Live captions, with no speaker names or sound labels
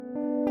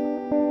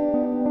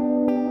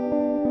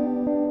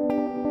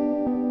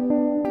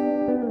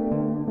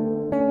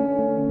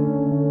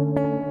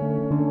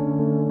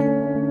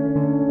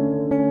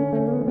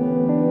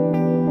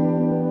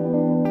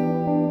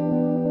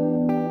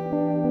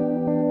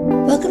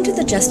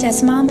the Just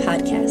Ask Mom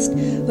podcast,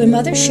 where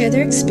mothers share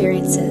their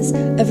experiences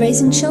of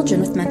raising children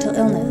with mental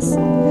illness.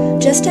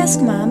 Just Ask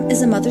Mom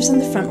is a Mothers on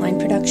the Frontline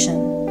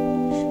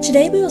production.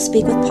 Today we will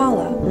speak with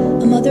Paula,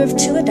 a mother of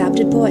 2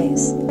 adopted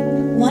boys.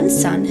 One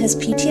son has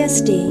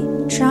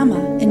PTSD,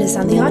 trauma, and is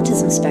on the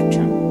autism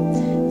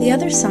spectrum. The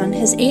other son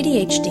has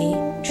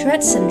ADHD,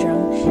 Tourette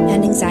syndrome,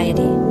 and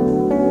anxiety.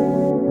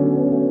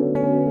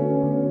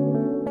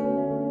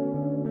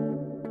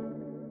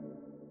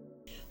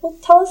 Well,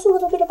 tell us a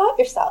little bit about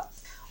yourself.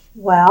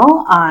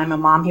 Well, I'm a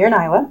mom here in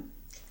Iowa.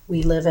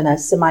 We live in a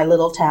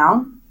semi-little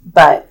town,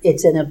 but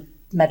it's in a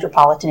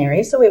metropolitan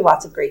area, so we have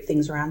lots of great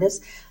things around us.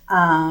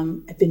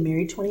 I've been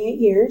married 28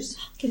 years.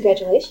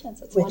 Congratulations.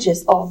 That's which wonderful.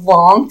 Is a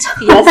long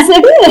time. Yes,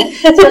 it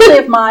is. Especially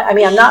if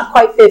I'm not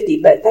quite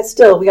 50, but that's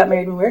still, we got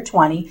married when we were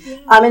 20. Yeah.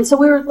 And so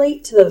we were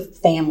late to the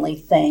family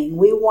thing.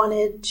 We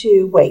wanted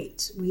to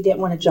wait. We didn't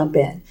want to jump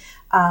in.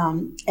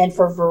 And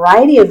for a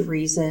variety of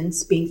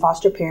reasons, being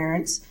foster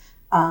parents,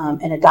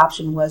 and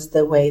adoption was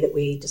the way that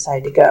we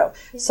decided to go.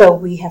 Yeah. So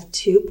we have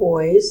 2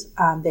 boys.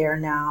 They are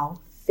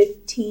now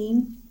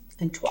 15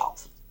 and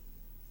 12.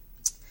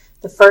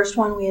 The first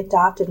one we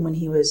adopted when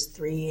he was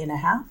 3.5,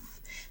 and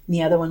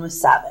the other one was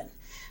 7.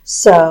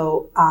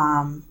 So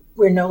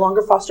we're no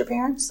longer foster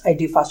parents. I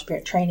do foster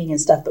parent training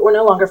and stuff, but we're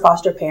no longer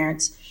foster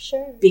parents.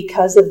 Sure.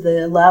 Because of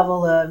the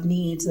level of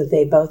needs that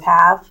they both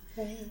have.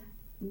 Right.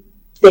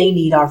 They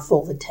need our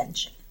full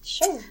attention.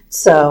 Sure.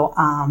 So,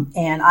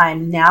 and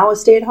I'm now a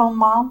stay-at-home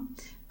mom,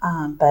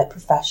 but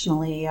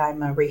professionally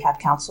I'm a rehab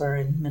counselor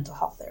and mental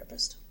health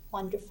therapist.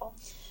 Wonderful.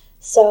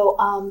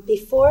 So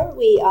before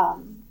we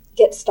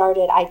get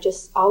started, I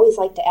just always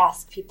like to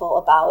ask people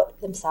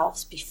about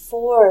themselves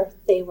before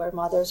they were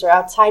mothers or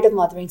outside of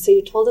mothering. So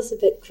you told us a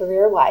bit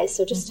career-wise,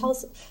 so just tell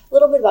us a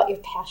little bit about your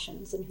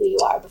passions and who you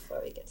are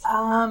before we get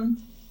started.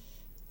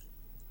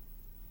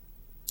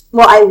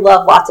 Well, I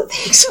love lots of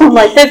things. So I'm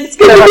like, it's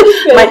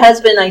good. My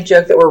husband and I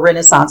joke that we're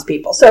Renaissance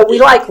people. So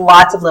we like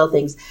lots of little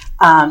things.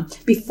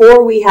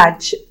 Before we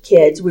had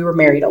kids, we were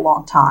married a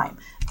long time,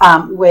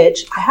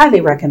 which I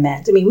highly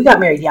recommend. I mean, we got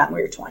married young.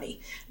 We were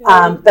 20.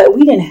 But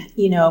we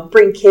didn't,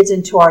 bring kids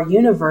into our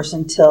universe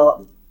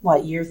until,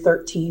 year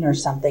 13 or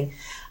something.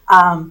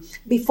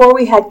 Before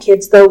we had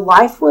kids, though,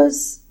 life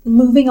was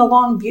moving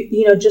along,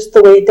 just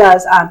the way it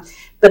does.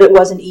 But it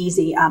wasn't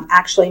easy.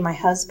 Actually, my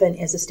husband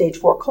is a stage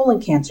 4 colon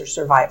cancer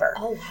survivor.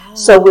 Oh, wow.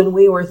 So when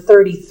we were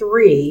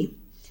 33,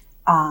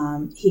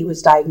 he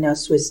was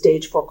diagnosed with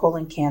stage 4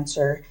 colon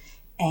cancer,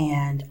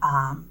 and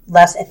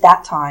at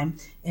that time,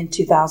 in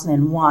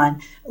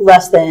 2001,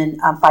 less than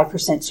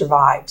 5%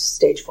 survived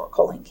stage 4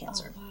 colon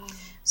cancer. Oh, wow.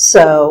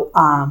 So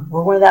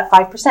we're one of that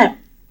 5%.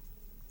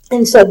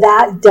 And so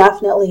that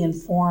definitely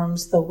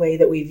informs the way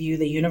that we view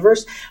the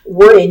universe.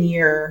 We're in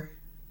year...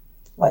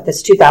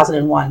 that's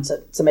 2001, so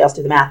somebody else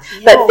do the math.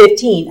 Yeah. But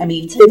 15,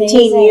 15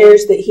 amazing.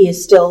 Years that he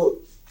is still,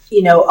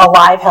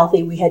 alive,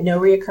 healthy. We had no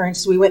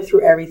reoccurrences. We went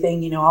through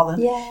everything, all the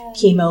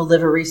chemo,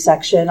 liver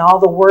resection, all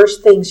the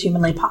worst things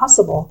humanly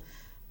possible.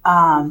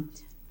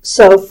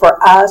 So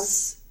for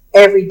us,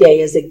 every day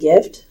is a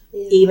gift,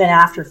 even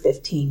after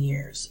 15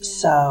 years. Yeah.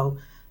 So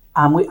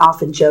we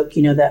often joke,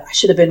 that I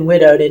should have been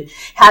widowed. And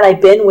had I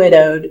been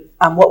widowed,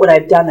 what would I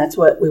have done? That's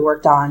what we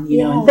worked on,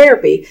 in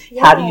therapy.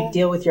 Yeah. How do you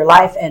deal with your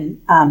life?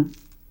 And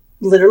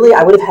literally,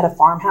 I would have had a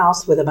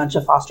farmhouse with a bunch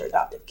of foster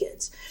adoptive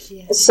kids.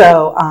 Yeah.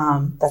 So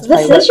that's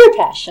this is your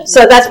passion.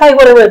 So that's probably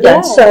what I would have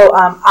done. So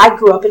I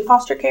grew up in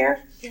foster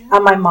care. Yeah.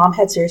 My mom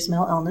had serious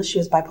mental illness. She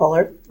was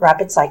bipolar,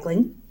 rapid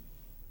cycling.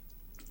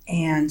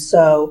 And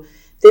so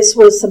this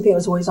was something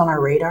that was always on our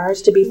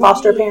radars to be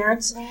foster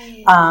parents.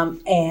 Right.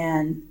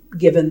 And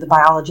given the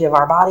biology of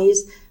our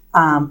bodies,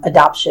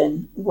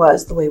 adoption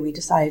was the way we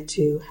decided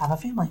to have a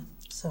family.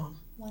 So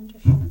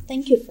wonderful.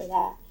 Thank you for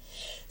that.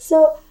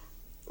 So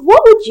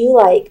what would you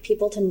like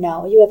people to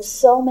know? You have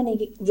so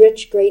many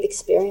rich, great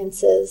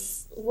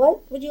experiences.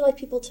 What would you like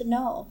people to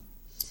know?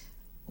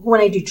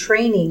 When I do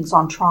trainings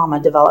on trauma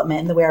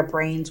development and the way our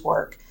brains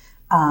work,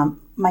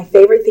 my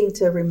favorite thing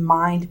to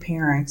remind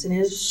parents, and it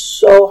is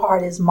so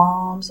hard as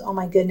moms, oh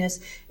my goodness,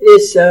 it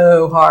is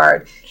so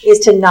hard, is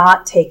to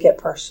not take it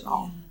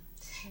personal.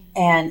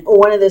 And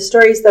one of the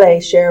stories that I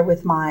share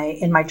in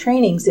my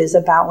trainings is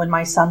about when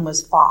my son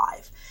was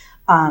 5.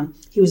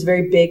 He was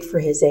very big for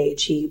his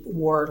age. He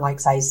wore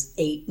size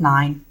 8,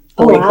 9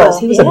 boy clothes.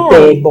 He was a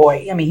big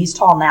boy. He's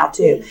tall now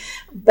too. Yeah.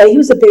 But he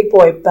was a big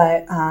boy,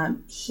 but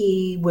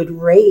he would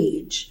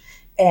rage.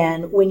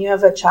 And when you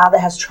have a child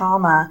that has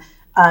trauma,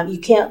 you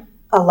can't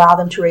allow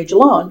them to rage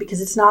alone, because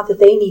it's not that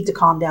they need to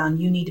calm down.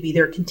 You need to be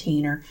their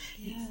container.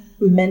 Yeah.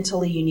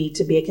 Mentally, you need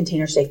to be a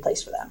container safe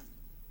place for them.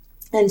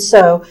 And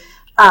so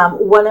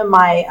one of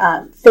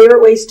my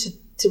favorite ways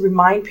to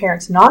remind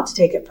parents not to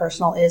take it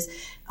personal is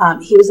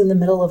he was in the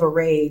middle of a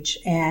rage,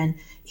 and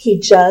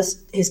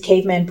his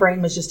caveman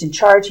brain was just in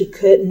charge. He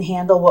couldn't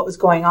handle what was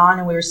going on,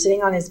 and we were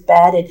sitting on his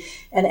bed,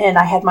 and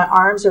I had my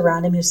arms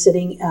around him. He was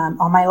sitting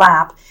on my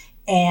lap,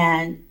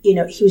 and he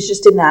was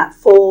just in that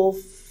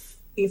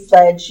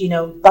full-fledged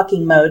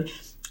bucking mode,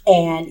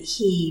 and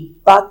he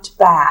bucked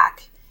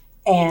back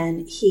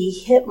and he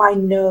hit my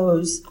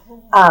nose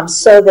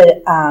so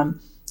that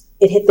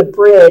it hit the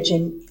bridge,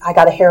 and I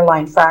got a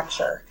hairline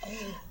fracture.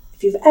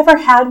 If you've ever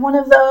had one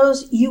of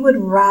those, you would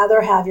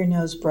rather have your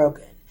nose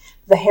broken.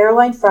 The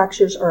hairline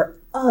fractures are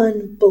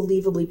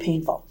unbelievably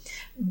painful.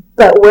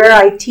 But where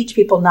I teach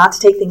people not to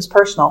take things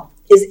personal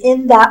is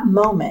in that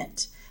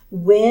moment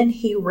when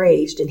he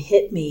raged and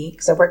hit me,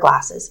 because I wear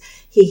glasses,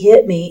 he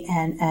hit me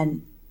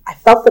and I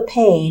felt the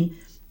pain.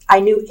 I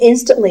knew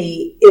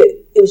instantly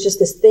it was just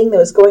this thing that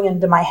was going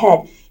into my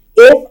head.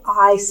 If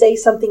I say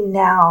something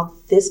now,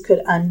 this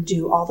could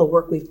undo all the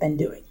work we've been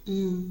doing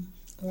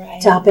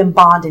to help him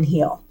bond and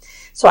heal.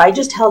 So I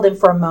just held him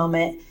for a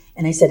moment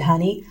and I said,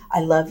 honey, I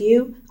love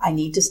you. I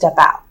need to step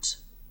out.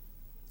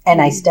 And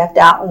I stepped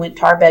out and went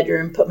to our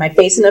bedroom, put my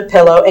face in a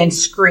pillow and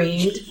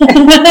screamed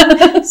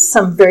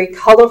some very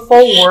colorful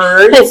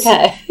words,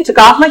 took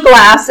off my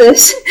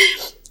glasses,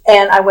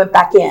 and I went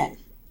back in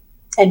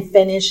and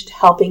finished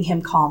helping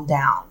him calm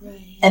down.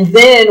 Right. And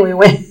then we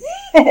went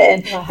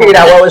and figured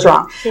out what was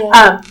wrong.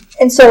 Yeah.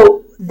 And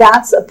so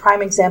that's a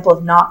prime example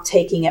of not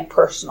taking it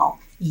personal.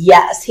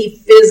 Yes, he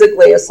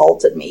physically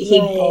assaulted me.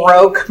 He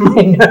broke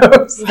my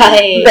nose.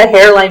 Right. The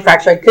hairline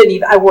fracture.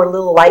 I wore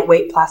little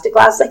lightweight plastic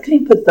glasses. I couldn't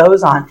even put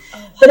those on.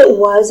 But it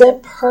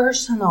wasn't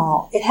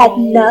personal. It had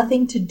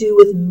nothing to do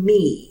with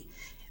me.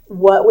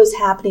 What was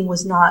happening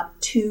was not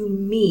to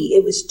me.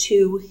 It was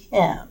to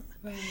him.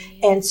 Right.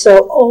 And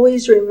so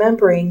always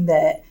remembering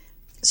that.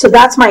 So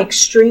that's my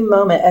extreme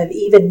moment of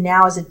even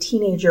now as a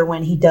teenager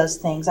when he does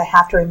things, I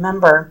have to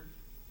remember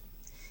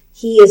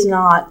he is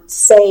not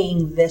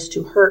saying this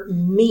to hurt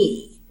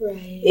me.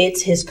 Right.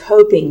 It's his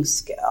coping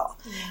skill.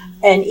 Yeah.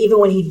 And even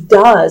when he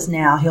does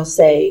now, he'll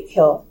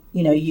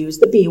use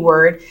the B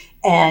word.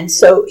 And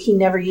so he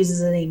never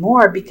uses it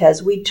anymore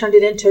because we turned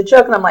it into a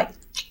joke. And I'm like,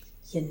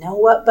 you know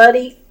what,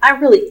 buddy? I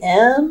really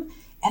am.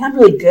 And I'm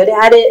really good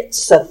at it.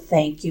 So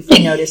thank you for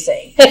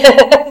noticing.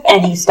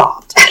 And he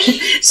stopped.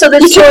 So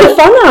you took the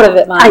fun out of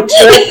it, Mom. I took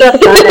the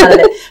fun out of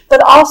it.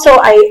 But also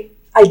I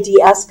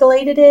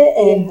de-escalated it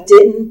and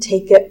didn't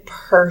take it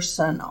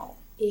personal.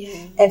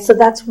 Yeah. And so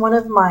that's one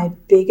of my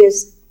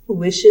biggest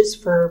wishes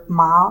for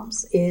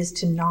moms is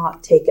to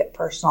not take it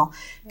personal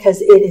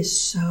because it is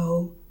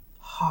so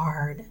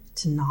hard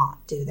to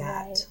not do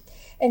that. Right.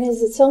 And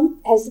as is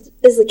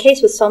the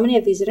case with so many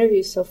of these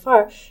interviews so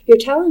far, you're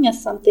telling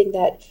us something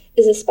that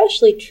is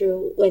especially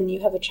true when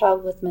you have a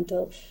child with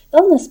mental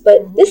illness,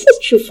 but this is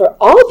true for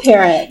all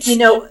parents. I'm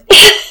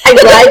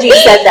glad you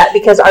said that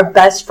because our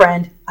best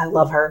friend, I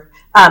love her,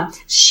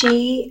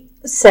 she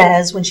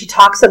says when she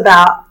talks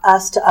about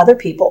us to other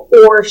people,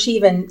 or she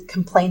even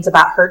complains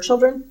about her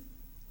children,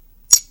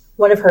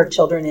 one of her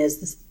children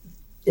is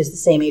the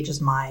same age as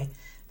my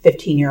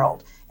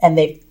 15-year-old, and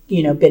they've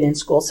been in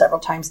school several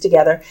times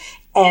together,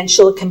 and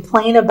she'll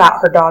complain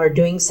about her daughter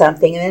doing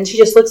something, and then she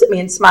just looks at me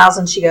and smiles,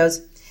 and she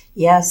goes,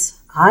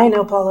 yes, I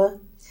know, Paula,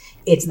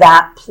 it's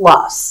that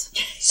plus.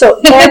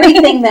 So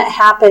everything that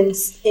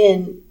happens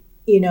in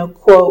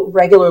quote,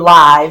 regular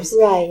lives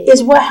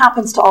is what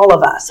happens to all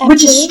of us,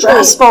 which is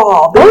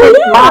stressful.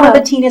 Mom of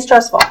a teen is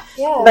stressful.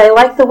 Yeah. But I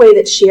like the way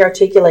that she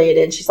articulated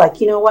it. And she's like,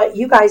 you know what?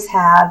 You guys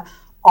have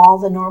all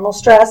the normal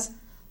stress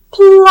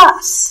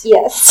plus.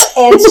 Yes.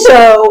 And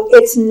so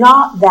it's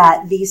not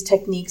that these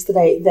techniques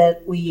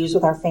that we use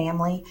with our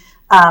family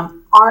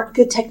aren't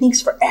good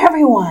techniques for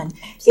everyone.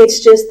 Absolutely. It's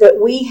just that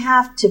we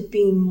have to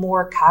be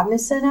more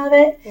cognizant of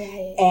it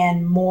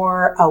and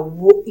more,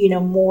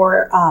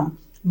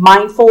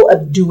 mindful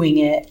of doing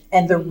it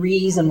and the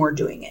reason we're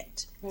doing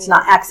it. Right. It's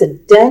not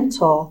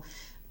accidental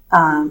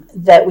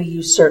that we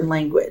use certain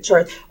language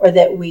or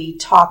that we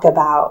talk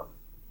about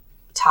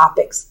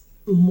topics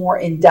more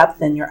in depth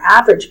than your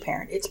average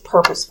parent. It's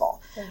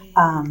purposeful.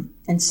 Right.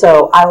 And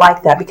so I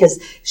like that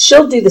because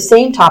she'll do the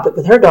same topic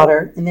with her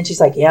daughter and then she's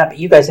like, yeah, but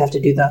you guys have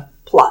to do the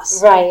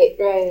plus.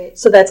 Right.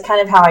 So that's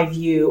kind of how I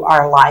view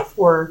our life.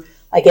 We're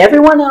like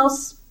everyone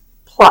else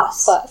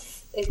plus.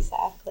 Plus,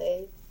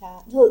 exactly.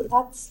 Yeah, no,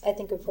 that's, I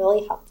think, a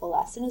really helpful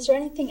lesson. Is there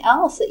anything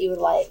else that you would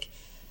like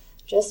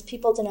just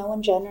people to know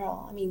in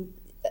general? I mean,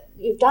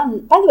 you've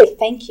done, by the way,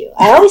 thank you.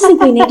 I always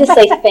think we need to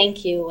say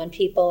thank you when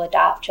people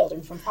adopt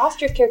children from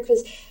foster care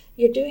because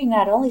you're doing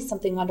not only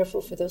something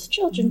wonderful for those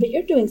children, but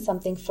you're doing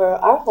something for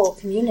our whole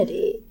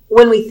community.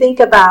 When we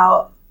think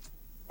about,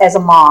 as a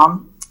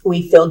mom,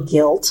 we feel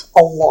guilt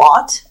a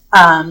lot.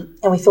 And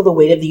we feel the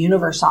weight of the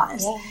universe on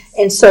us. Yes.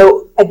 And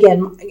so,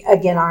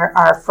 again,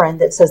 our friend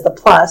that says the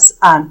plus,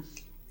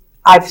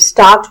 I've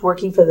stopped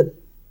working for the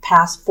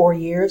past 4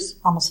 years,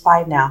 almost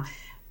 5 now.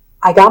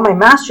 I got my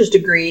master's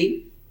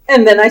degree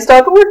and then I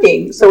stopped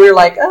working. So we were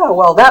like, oh,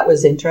 well, that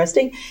was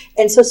interesting.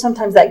 And so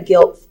sometimes that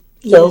guilt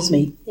kills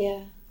me.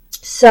 Yeah.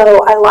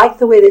 So I like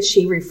the way that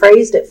she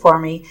rephrased it for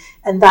me.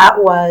 And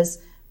that was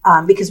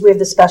because we have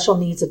the special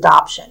needs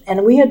adoption.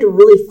 And we had to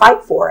really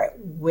fight for it,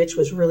 which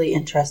was really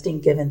interesting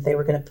given they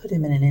were going to put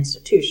him in an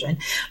institution.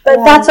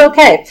 But that's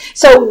okay.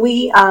 So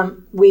we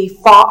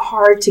fought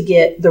hard to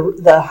get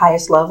the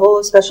highest level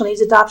of special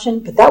needs adoption,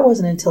 but that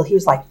wasn't until he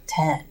was like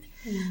 10.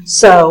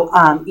 So,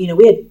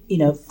 we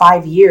had,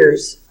 5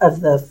 years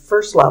of the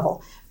first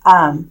level.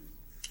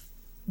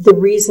 The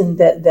reason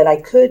that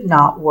I could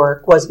not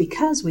work was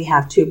because we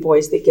have 2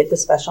 boys that get the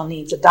special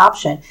needs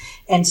adoption.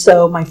 And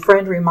so my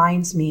friend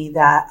reminds me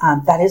that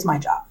that is my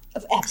job.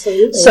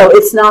 Absolutely. So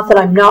it's not that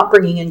I'm not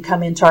bringing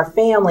income into our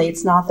family.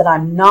 It's not that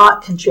I'm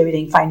not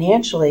contributing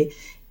financially.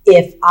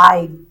 If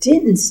I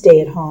didn't stay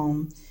at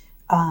home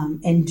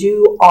and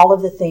do all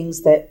of the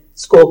things that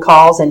school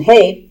calls and,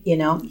 hey,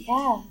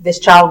 this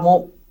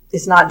child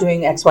is not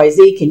doing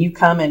XYZ. Can you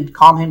come and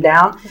calm him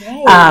down?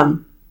 Right.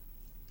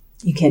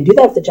 You can't do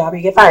that with the job or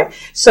you get fired.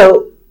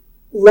 So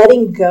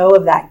letting go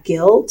of that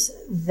guilt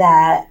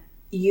that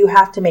you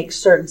have to make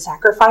certain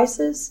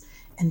sacrifices,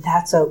 and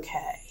that's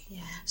okay.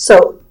 Yeah.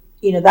 So,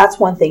 that's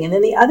one thing. And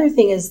then the other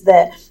thing is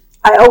that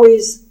I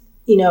always,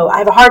 I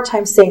have a hard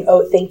time saying,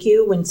 oh, thank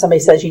you, when somebody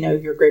says,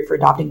 you're great for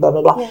adopting, blah,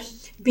 blah, blah. Yeah.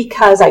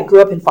 Because I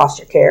grew up in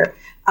foster care.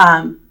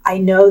 I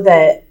know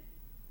that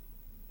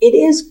it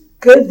is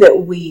good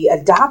that we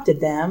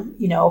adopted them.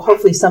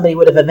 Hopefully somebody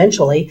would have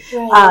eventually.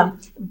 Right.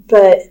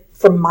 But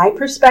from my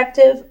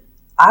perspective,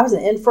 I was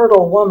an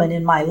infertile woman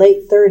in my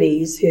late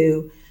 30s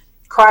who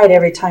cried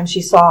every time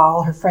she saw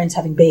all her friends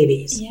having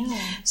babies. Yeah.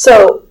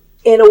 So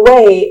in a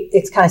way,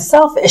 it's kind of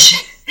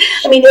selfish.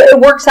 I mean, it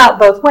works out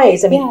both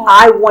ways. I mean,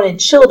 I wanted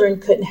children,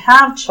 couldn't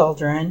have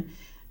children.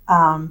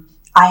 I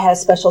had a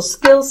special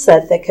skill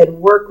set that could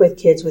work with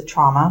kids with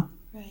trauma.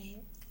 Right.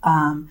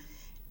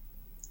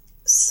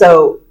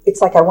 So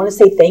it's like I want to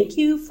say thank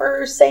you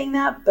for saying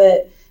that,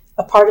 but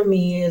a part of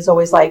me is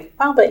always like,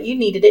 well, but you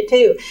needed it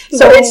too.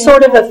 So it's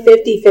sort of a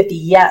 50-50.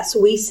 Yes,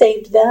 we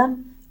saved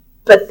them,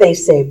 but they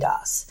saved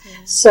us. Yeah.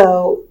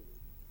 So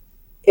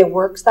it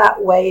works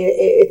that way.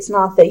 It's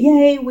not that,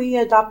 yay, we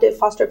adopted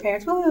foster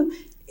parents. Woo.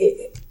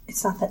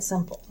 It's not that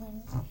simple.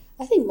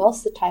 I think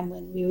most of the time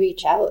when we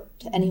reach out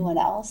to anyone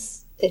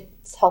else,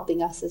 it's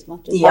helping us as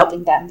much as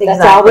helping them. Exactly.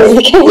 That's always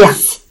the case. Yeah.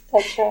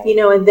 That's right.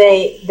 And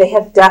they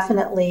have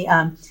definitely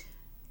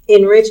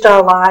enriched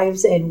our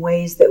lives in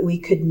ways that we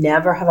could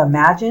never have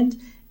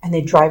imagined, and they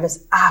drive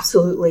us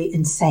absolutely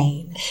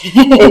insane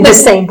in the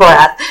same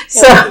breath.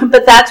 So,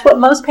 but that's what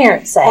most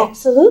parents say.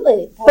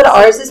 Absolutely. But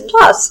ours is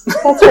plus.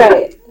 That's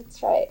right.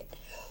 That's right.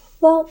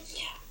 Well,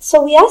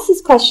 so we asked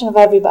this question of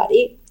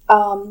everybody.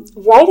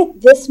 Right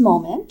at this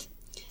moment,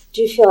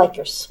 do you feel like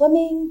you're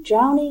swimming,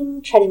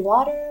 drowning, treading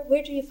water?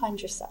 Where do you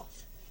find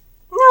yourself?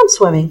 No, I'm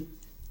swimming.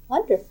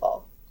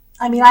 Wonderful.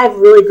 I mean, I have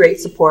really great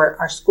support.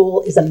 Our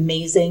school is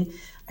amazing.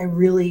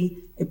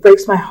 It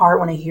breaks my heart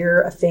when I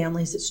hear of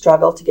families that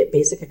struggle to get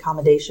basic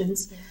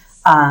accommodations.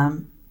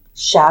 Yes.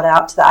 Shout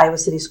out to the Iowa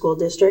City School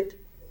District.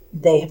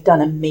 They have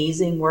done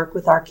amazing work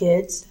with our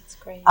kids. That's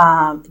great.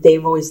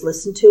 They've always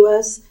listened to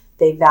us.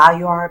 They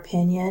value our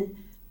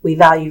opinion. We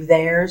value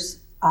theirs.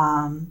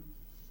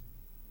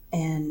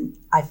 And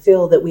I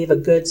feel that we have a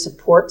good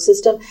support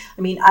system.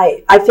 I mean,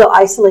 I feel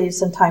isolated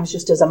sometimes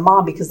just as a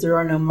mom because there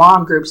are no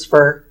mom groups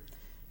for,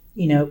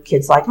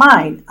 kids like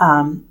mine.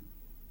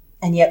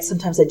 And yet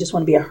sometimes I just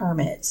want to be a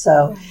hermit.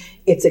 So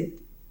it's a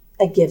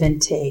give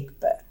and take.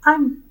 But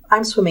I'm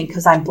swimming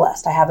because I'm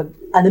blessed. I have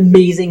an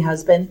amazing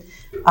husband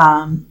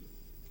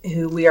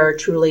who we are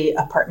truly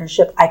a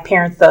partnership. I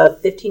parent the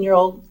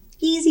 15-year-old,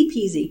 easy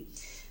peasy.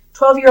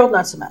 12-year-old,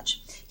 not so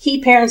much.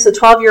 He parents the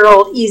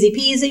 12-year-old, easy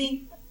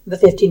peasy. The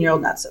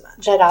 15-year-old, not so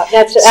much. That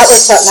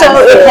works out.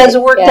 So it has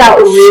worked out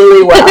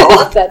really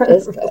well. That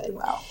is good. Really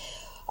well.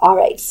 All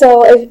right.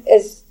 So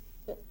as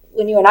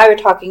when you and I were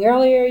talking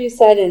earlier, you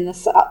said, and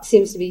this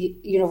seems to be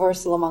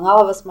universal among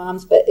all of us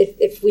moms, but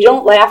if we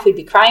don't laugh, we'd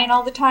be crying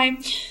all the time.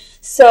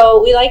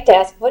 So we like to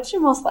ask, what's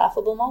your most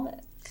laughable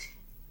moment?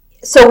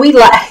 So we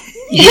laugh,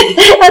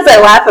 as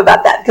I laugh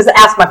about that, because I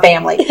ask my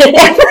family. And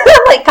I'm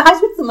like, guys,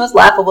 what's the most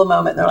laughable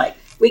moment? They're like,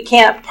 we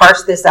can't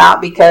parse this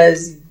out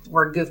because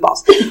we're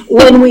goofballs.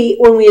 When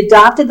we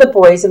adopted the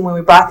boys and when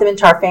we brought them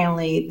into our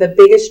family, the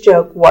biggest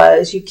joke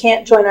was, you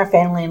can't join our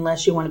family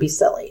unless you want to be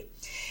silly.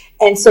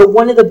 And so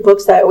one of the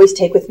books that I always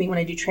take with me when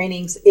I do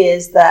trainings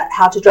is that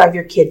How to Drive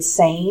Your Kids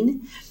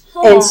Sane.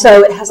 And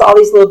so it has all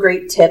these little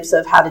great tips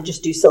of how to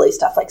just do silly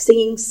stuff, like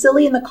singing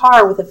silly in the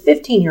car with a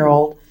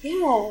 15-year-old.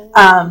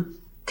 Yeah.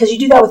 Because you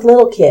do that with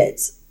little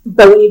kids.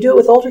 But when you do it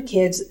with older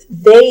kids,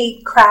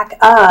 they crack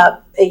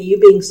up at you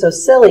being so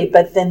silly,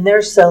 but then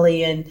they're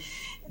silly and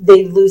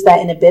they lose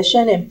that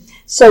inhibition. And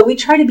so we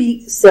try to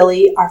be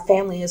silly. Our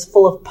family is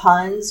full of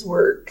puns.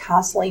 We're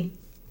constantly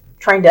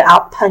trying to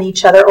out-pun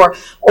each other or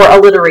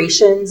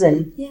alliterations.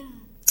 And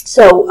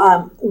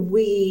so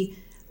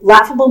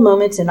laughable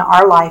moments in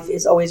our life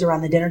is always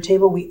around the dinner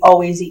table. We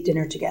always eat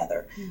dinner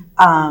together.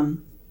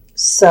 And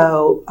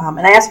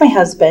I asked my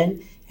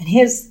husband, and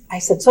I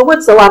said, so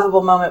what's the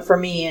laughable moment for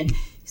me? And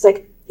he's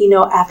like,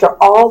 after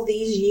all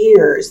these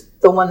years,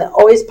 the one that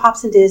always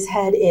pops into his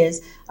head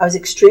is, I was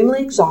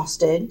extremely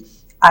exhausted.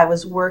 I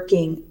was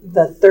working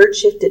the third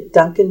shift at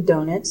Dunkin'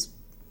 Donuts,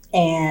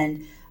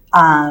 and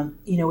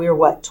we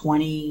were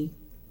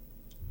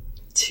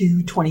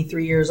 22,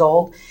 23 years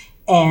old,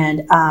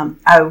 and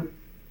I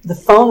the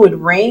phone would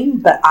ring,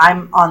 but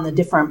I'm on the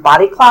different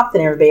body clock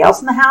than everybody else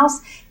in the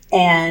house.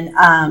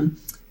 And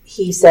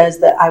he says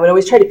that I would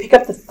always try to pick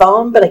up the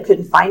phone, but I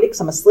couldn't find it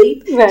because I'm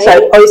asleep. Right. So I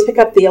would always pick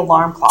up the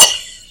alarm clock.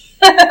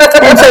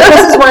 And so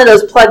this is one of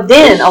those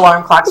plugged-in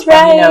alarm clocks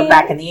from,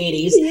 back in the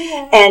 80s.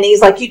 Yeah. And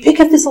he's like, you pick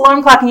up this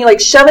alarm clock and you like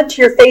shove it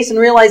to your face and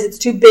realize it's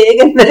too big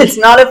and that it's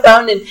not a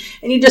phone. And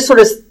you just sort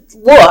of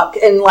look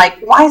and like,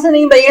 why isn't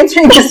anybody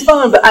answering this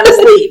phone? But I'm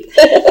asleep.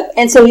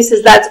 And so he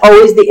says that's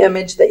always the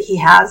image that he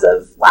has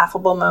of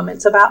laughable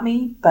moments about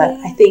me. But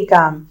I think,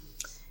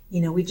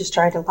 we just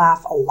try to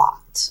laugh a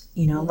lot,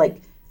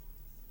 like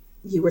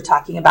you were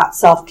talking about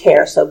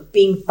self-care. So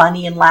being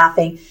funny and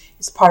laughing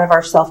is part of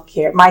our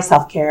self-care, my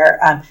self-care.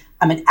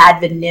 I'm an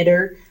avid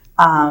knitter,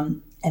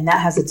 and that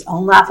has its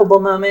own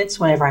laughable moments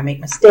whenever I make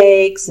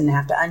mistakes and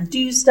have to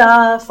undo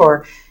stuff,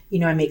 or,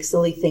 I make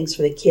silly things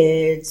for the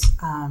kids.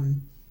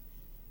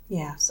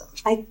 So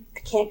I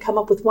can't come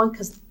up with one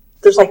because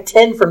there's like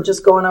 10 from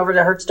just going over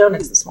to Hertz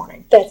Donuts this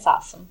morning. That's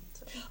awesome.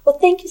 Well,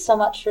 thank you so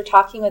much for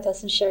talking with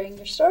us and sharing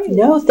your story.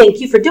 No, thank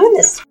you for doing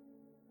this.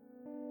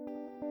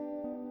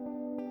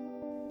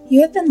 You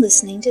have been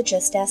listening to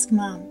Just Ask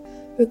Mom,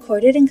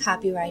 recorded and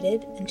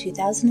copyrighted in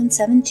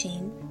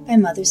 2017 by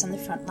Mothers on the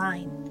Front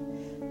Line.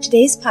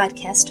 Today's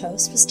podcast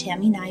host was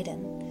Tammy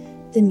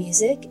Neiden. The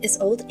music is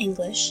Old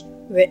English,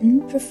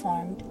 written,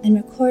 performed, and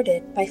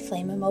recorded by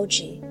Flame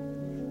Emoji.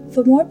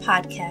 For more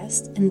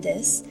podcasts and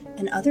this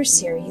and other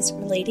series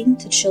relating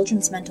to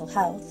children's mental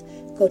health,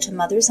 go to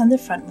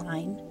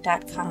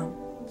mothersonthefrontline.com.